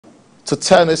To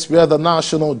tennis, where the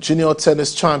National Junior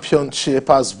Tennis Championship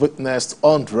has witnessed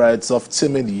hundreds of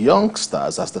teaming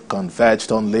youngsters as they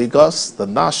converged on Lagos, the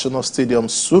National Stadium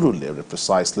Surulere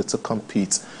precisely to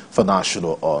compete for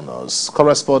national honors.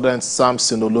 Correspondent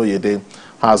Samson Oloyede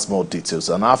has more details,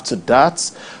 and after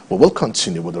that, we will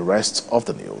continue with the rest of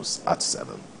the news at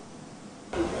 7.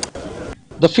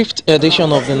 The 5th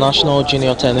edition of the National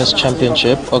Junior Tennis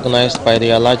Championship, organized by the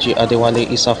Alhaji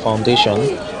Adewale Issa Foundation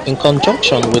in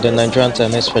conjunction with the Nigerian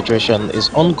Tennis Federation, is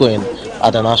ongoing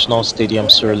at the National Stadium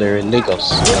Surulere,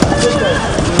 Lagos.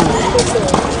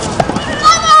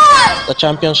 The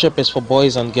championship is for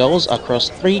boys and girls across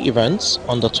 3 events: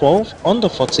 under 12, under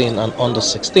 14 and under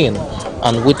 16,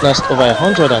 and witnessed over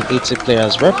 180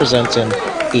 players representing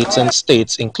 18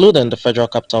 states, including the Federal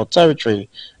Capital Territory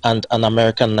and an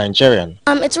American Nigerian.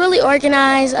 It's really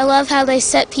organized. I love how they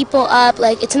set people up,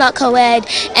 like it's not co-ed,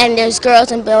 and there's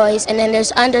girls and boys, and then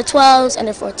there's under 12s,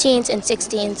 under 14s, and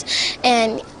 16s,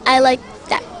 and I like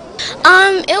that.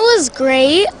 It was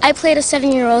great. I played a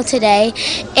 7-year-old today,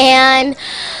 and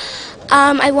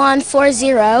I won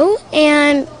 4-0,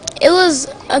 and it was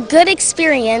a good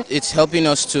experience. It's helping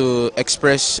us to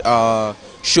express,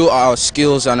 show our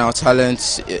skills and our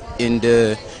talents in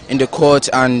the court,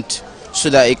 and so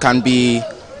that it can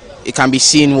be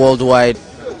seen worldwide.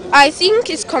 I think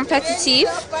it's competitive.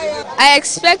 I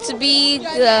expect to be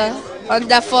the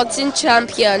under 14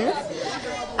 champion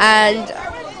and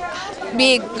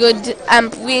be good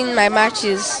and win my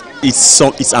matches.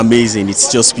 It's amazing.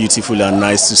 It's just beautiful and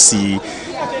nice to see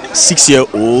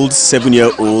 6-year-olds,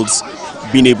 7-year-olds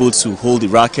being able to hold the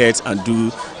racket and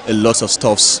do a lot of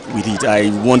stuffs with it. I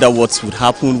wonder what would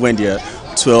happen when they're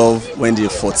 12, when they're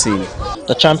 14.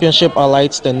 The championship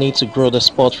highlights the need to grow the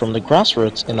sport from the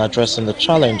grassroots in addressing the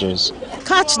challenges.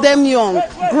 Catch them young,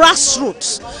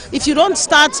 grassroots. If you don't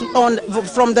start from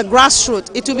the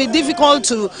grassroots, it will be difficult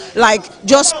to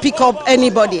just pick up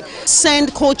anybody.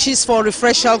 Send coaches for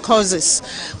refresher courses.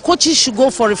 Coaches should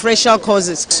go for refresher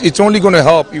courses. It's only going to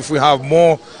help if we have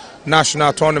more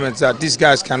national tournaments that these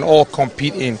guys can all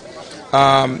compete in.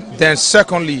 Then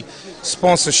secondly,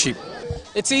 sponsorship.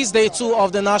 It is day 2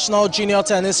 of the National Junior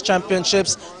Tennis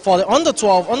Championships for the under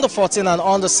 12, under 14 and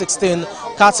under 16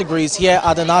 categories here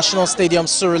at the National Stadium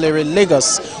Surulere,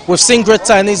 Lagos. We've seen great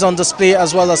tennis on display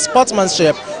as well as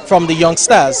sportsmanship from the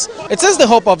youngsters. It is the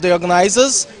hope of the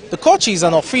organizers, the coaches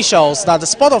and officials that the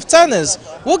sport of tennis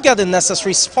will get the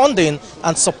necessary funding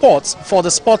and support for the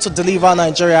sport to deliver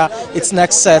Nigeria its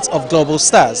next set of global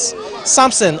stars.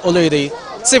 Samson Oloyede,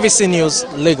 TVC News,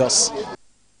 Lagos.